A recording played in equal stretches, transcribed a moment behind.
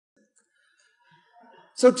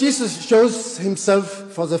So Jesus shows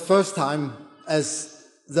himself for the first time as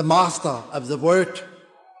the master of the Word.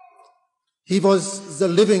 He was the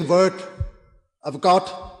living Word of God.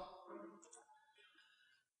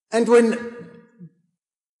 And when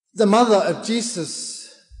the mother of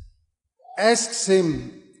Jesus asks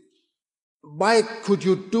him, "Why could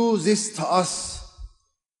you do this to us?"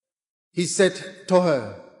 he said to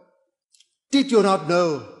her, "Did you not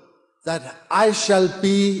know that I shall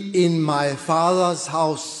be in my Father's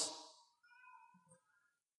house?"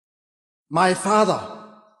 My Father.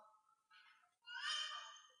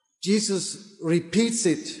 Jesus repeats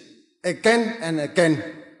it again and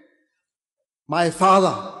again. My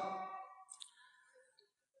Father.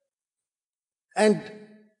 And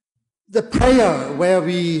the prayer where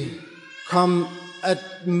we come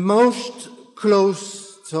at most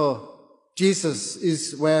close to Jesus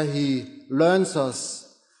is where he learns us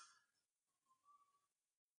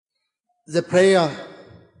the prayer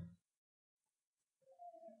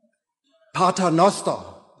Pater Noster.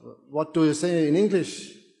 What do you say in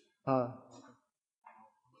English?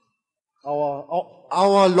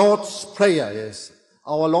 Our Lord's Prayer, yes.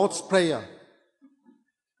 Our Lord's Prayer.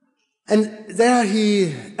 And there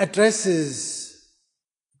he addresses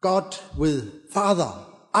God with Father,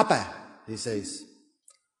 Abba, he says,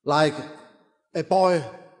 like a boy,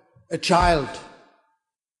 a child.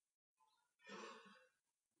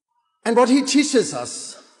 And what he teaches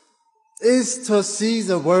us is to see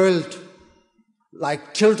the world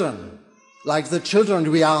like children, like the children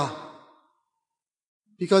we are.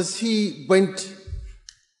 Because he went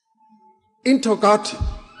into God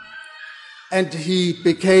and he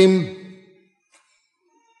became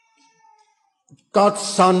God's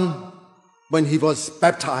Son when he was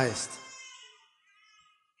baptized.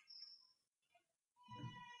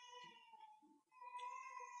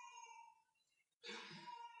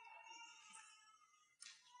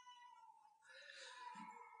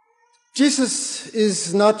 Jesus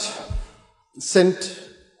is not sent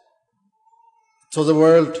to the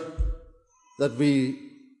world that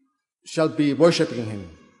we shall be worshipping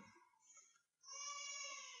him.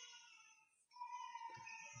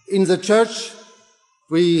 In the church,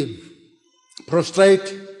 we prostrate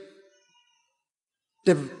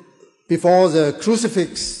before the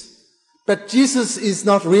crucifix, but Jesus is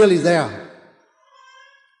not really there.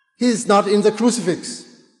 He is not in the crucifix.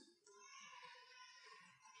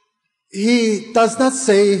 He does not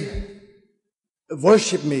say,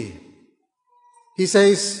 "Worship me." He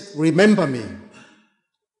says, "Remember me."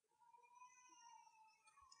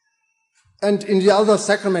 And in the other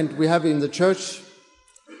sacrament we have in the church,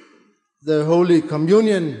 the Holy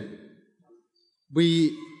Communion,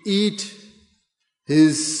 we eat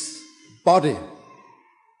his body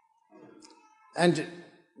and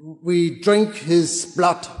we drink his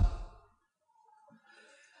blood.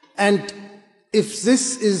 And if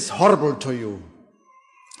this is horrible to you,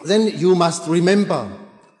 then you must remember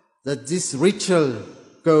that this ritual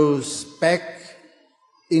goes back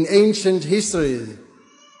in ancient history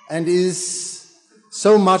and is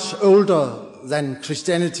so much older than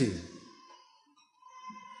Christianity.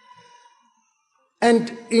 And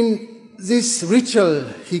in this ritual,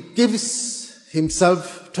 he gives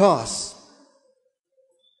himself to us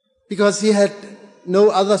because he had no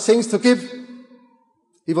other things to give.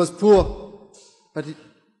 He was poor. But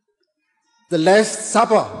the Last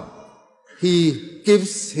Supper, he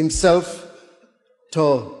gives himself to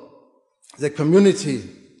the community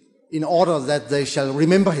in order that they shall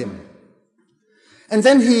remember him. And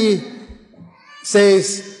then he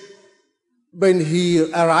says, when he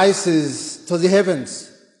arises to the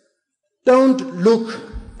heavens, "Don't look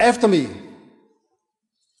after me.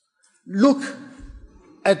 Look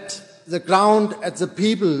at the ground, at the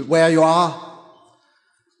people where you are,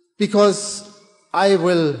 because I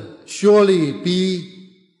will surely be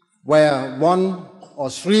where 1 or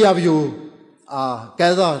 3 of you are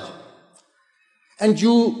gathered, and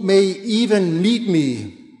you may even meet me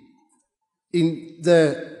in the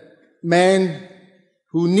man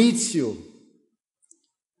who needs you,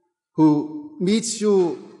 who meets you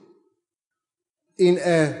in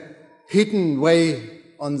a hidden way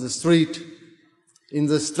on the street, in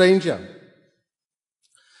the stranger."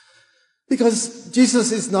 Because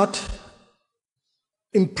Jesus is not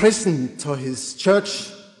imprisoned to his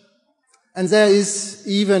church, and there is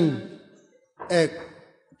even a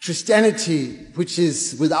Christianity which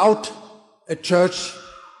is without a church.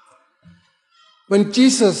 When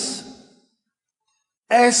Jesus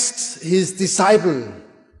asks his disciple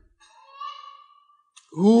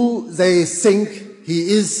who they think he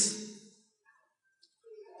is,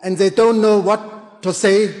 and they don't know what to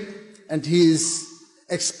say, and he is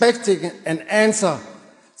expecting an answer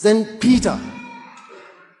Then Peter,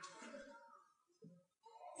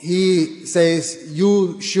 he says,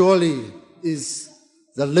 you surely is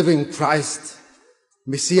the living Christ,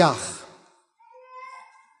 Messiah.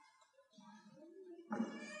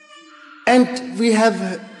 And we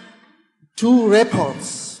have two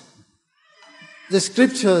reports. The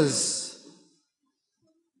scriptures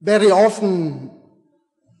very often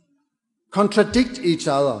contradict each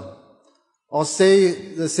other or say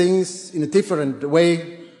the things in a different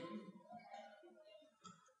way.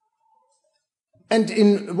 And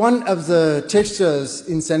in one of the textures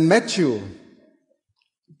in St. Matthew,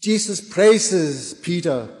 Jesus praises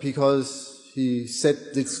Peter because he said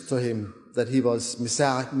this to him, that he was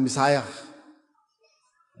Messiah.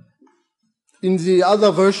 In the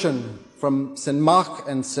other version from St. Mark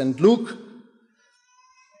and St. Luke,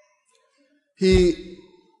 he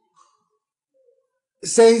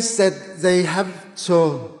says that they have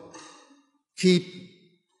to keep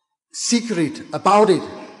secret about it.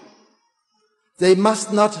 They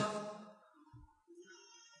must not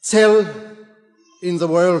tell in the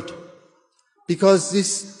world, because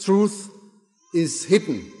this truth is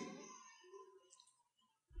hidden.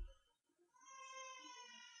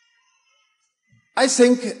 I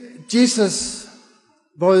think Jesus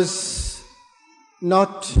was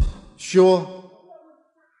not sure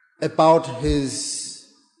about his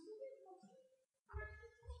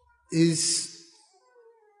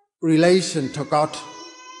relation to God.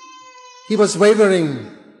 He was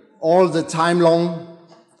wavering all the time long,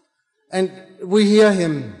 and we hear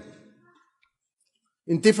him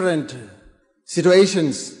in different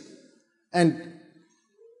situations. And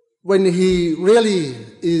when he really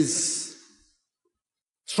is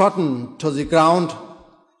trodden to the ground,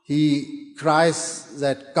 he cries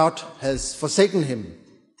that God has forsaken him.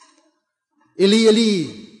 Eli,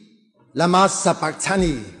 Eli, lama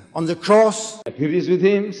sabachthani. On the cross, he is with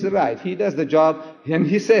him, it's right. He does the job, and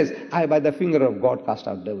he says, I by the finger of God cast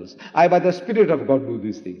out devils. I by the Spirit of God do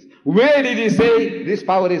these things. Where did he say, this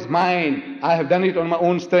power is mine, I have done it on my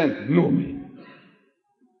own strength? No way.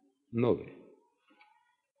 No way.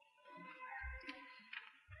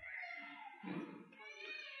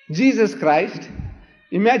 Jesus Christ,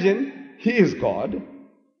 imagine, he is God,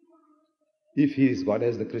 if he is God,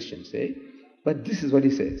 as the Christians say, but this is what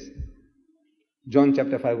he says. John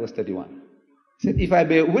chapter 5 verse 31. He said, if I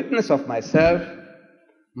bear witness of myself,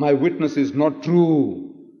 my witness is not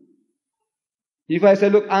true. If I say,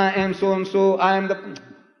 look, I am so and so, I am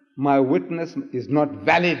my witness is not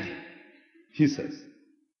valid, he says.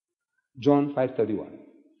 John 5:31.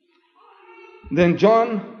 Then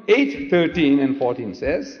John 8:13 and 14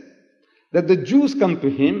 says that the Jews come to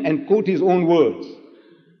him and quote his own words.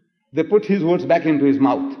 They put his words back into his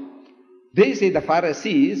mouth. They say the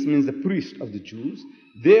Pharisees, means the priest of the Jews,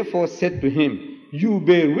 therefore said to him, you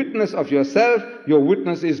bear witness of yourself, your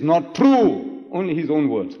witness is not true. Only his own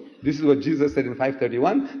words. This is what Jesus said in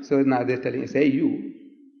 5:31. So now they're telling us, hey, you,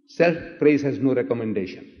 self-praise has no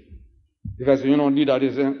recommendation. Because, Deedat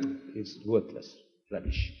is, it's worthless,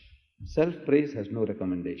 rubbish. Self-praise has no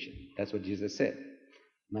recommendation. That's what Jesus said.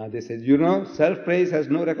 Now they said, self-praise has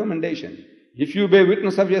no recommendation. If you bear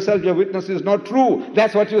witness of yourself, your witness is not true.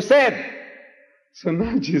 That's what you said. So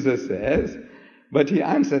now Jesus says, but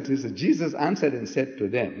Jesus answered and said to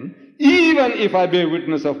them, even if I bear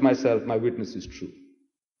witness of myself, my witness is true.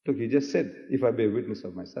 Look, he just said, if I bear witness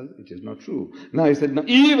of myself, it is not true. Now he said, no,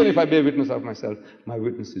 even if I bear witness of myself, my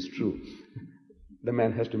witness is true. The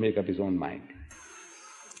man has to make up his own mind.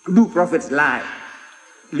 Do prophets lie?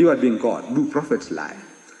 You are being God. Do prophets lie?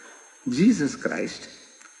 Jesus Christ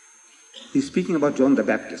is speaking about John the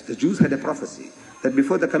Baptist. The Jews had a prophecy that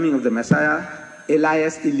before the coming of the Messiah,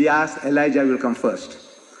 Elias, Elijah will come first.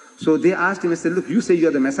 So they asked him and said, look, you say you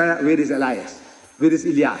are the Messiah, where is Elias? Where is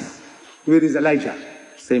Elias? Where is Elijah?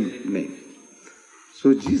 Same name.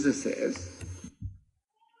 So Jesus says,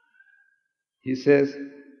 he says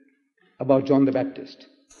about John the Baptist.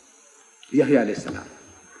 Yahya alayhi salam.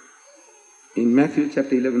 In Matthew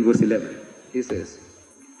chapter 11 verse 11, he says,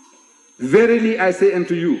 verily I say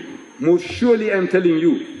unto you, most surely I am telling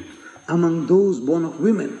you, among those born of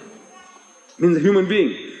women, means a human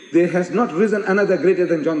being, there has not risen another greater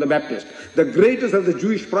than John the Baptist. The greatest of the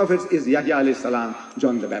Jewish prophets is Yahya alayhi salam,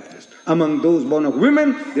 John the Baptist. Among those born of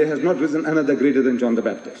women, there has not risen another greater than John the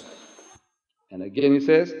Baptist. And again he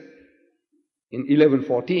says, in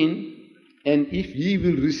 11:14, and if ye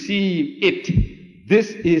will receive it,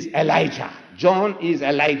 this is Elijah. John is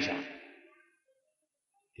Elijah.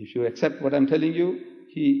 If you accept what I'm telling you,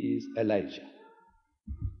 he is Elijah.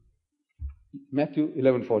 Matthew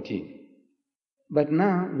 11:14. But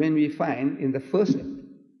now when we find in the first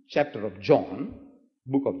chapter of John,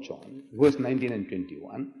 book of John, verse 19 and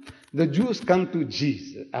 21, the Jews come to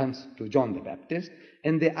Jesus and to John the Baptist,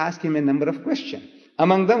 and they ask him a number of questions.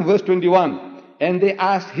 Among them, verse 21, and they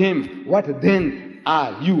asked him, what then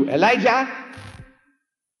are you, Elijah?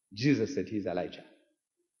 Jesus said, he's Elijah,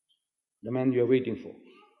 the man you are waiting for.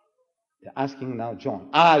 They're asking now John,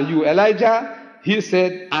 are you Elijah? He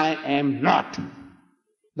said, I am not.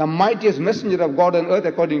 The mightiest messenger of God on earth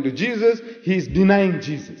according to Jesus, he is denying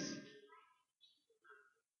Jesus.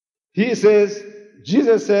 He says,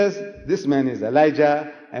 Jesus says, this man is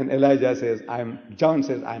Elijah, and Elijah says, John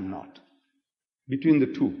says, I'm not. Between the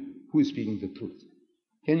two, who is speaking the truth?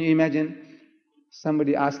 Can you imagine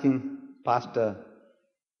somebody asking Pastor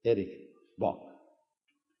Erick,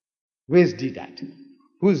 where's Deedat?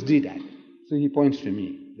 Who's Deedat? So he points to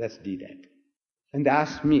me, that's Deedat. And they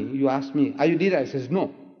ask me, you ask me, are you Deedat? I says,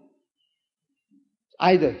 no.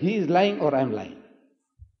 Either he is lying or I'm lying.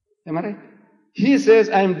 Am I right? He says,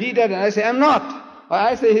 I'm Deedat, and I say, I'm not. Or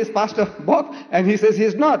I say, he's Pastor Bob, and he says,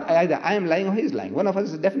 he's not. Either I am lying or he's lying. One of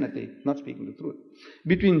us is definitely not speaking the truth.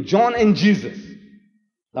 Between John and Jesus,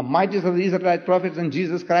 the mightiest of the Israelite prophets, and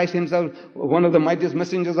Jesus Christ himself, one of the mightiest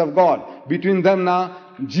messengers of God. Between them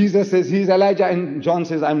now, Jesus says, he's Elijah, and John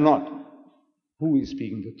says, I'm not. Who is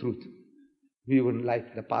speaking the truth? We would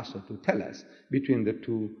like the pastor to tell us between the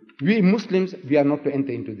two. We Muslims, we are not to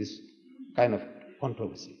enter into this kind of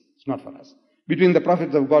controversy. It's not for us. Between the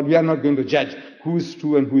prophets of God, we are not going to judge who is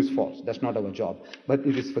true and who is false. That's not our job. But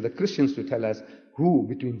it is for the Christians to tell us who,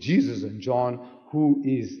 between Jesus and John, who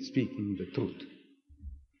is speaking the truth.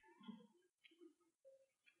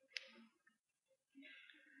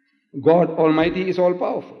 God Almighty is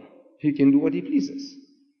all-powerful. He can do what He pleases.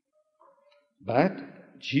 But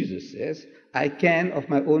Jesus says, I can of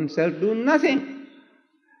my own self do nothing.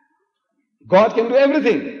 God can do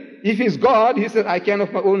everything. If He's God, He said, I can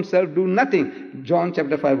of my own self do nothing. John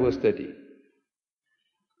chapter 5 verse 30.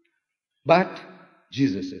 But,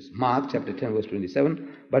 Jesus says, Mark chapter 10 verse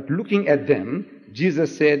 27, but looking at them,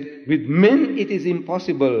 Jesus said, with men it is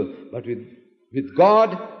impossible, but with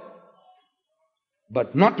God,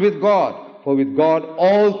 but not with God. For with God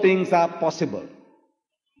all things are possible.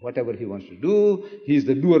 Whatever He wants to do, He is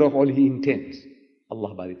the doer of all He intends.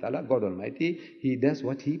 Allah Bari Ta'ala, God Almighty, He does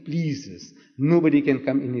what He pleases. Nobody can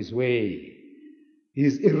come in His way. He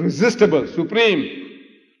is irresistible, supreme.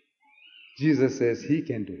 Jesus says He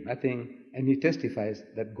can do nothing, and He testifies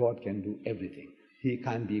that God can do everything. He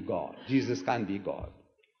can't be God. Jesus can't be God.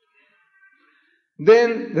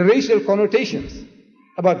 Then the racial connotations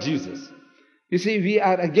about Jesus. You see, we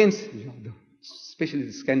are against, especially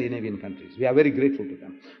the Scandinavian countries. We are very grateful to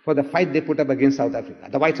them for the fight they put up against South Africa,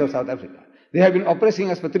 the whites of South Africa. They have been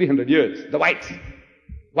oppressing us for 300 years, the whites,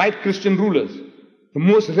 white Christian rulers, the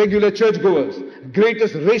most regular churchgoers,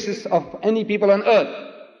 greatest racists of any people on earth.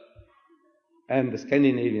 And the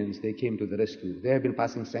Scandinavians, they came to the rescue. They have been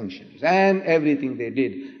passing sanctions and everything they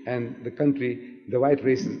did. And the country, the white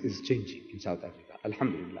race is changing in South Africa.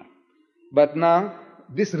 Alhamdulillah. But now,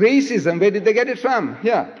 this racism, where did they get it from?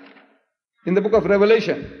 Here, in the book of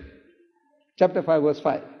Revelation, chapter 5, verse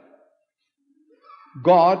 5.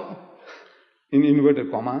 God, in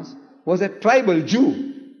inverted commas, was a tribal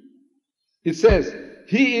Jew. It says,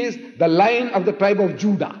 He is the Lion of the tribe of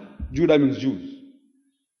Judah. Judah means Jews.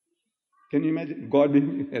 Can you imagine God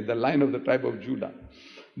being the Lion of the tribe of Judah?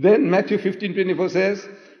 Then Matthew 15:24 says,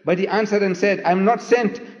 but He answered and said, I am not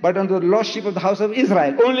sent but unto the lost sheep of the house of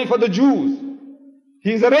Israel, only for the Jews.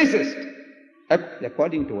 He is a racist.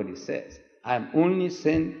 According to what He says, I am only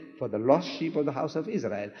sent for the lost sheep of the house of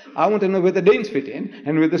Israel. I want to know where the Danes fit in,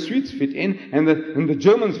 and where the Swedes fit in, and the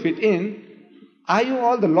Germans fit in. Are you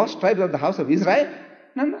all the lost tribes of the house of Israel?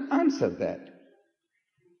 No, answer that.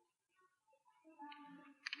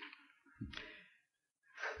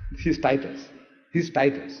 His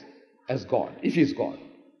titles as God, if He is God.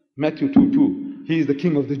 Matthew 2:2, He is the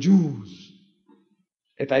King of the Jews.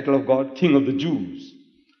 A title of God, King of the Jews.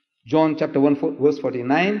 John chapter 1 verse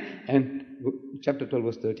 49 and chapter 12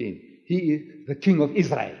 verse 13. He is the King of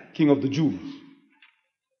Israel, King of the Jews.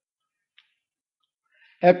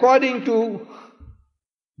 According to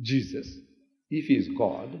Jesus, if He is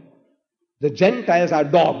God, the Gentiles are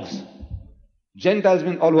dogs. Gentiles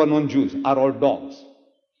mean all who are non-Jews are all dogs.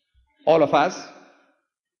 All of us,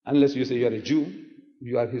 unless you say you are a Jew,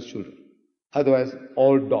 you are His children. Otherwise,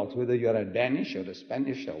 all dogs, whether you are a Danish or a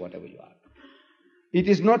Spanish or whatever you are. It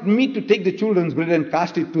is not meet to take the children's bread and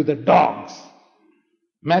cast it to the dogs.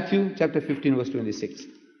 Matthew chapter 15 verse 26.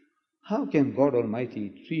 How can God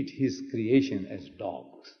Almighty treat His creation as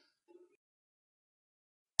dogs?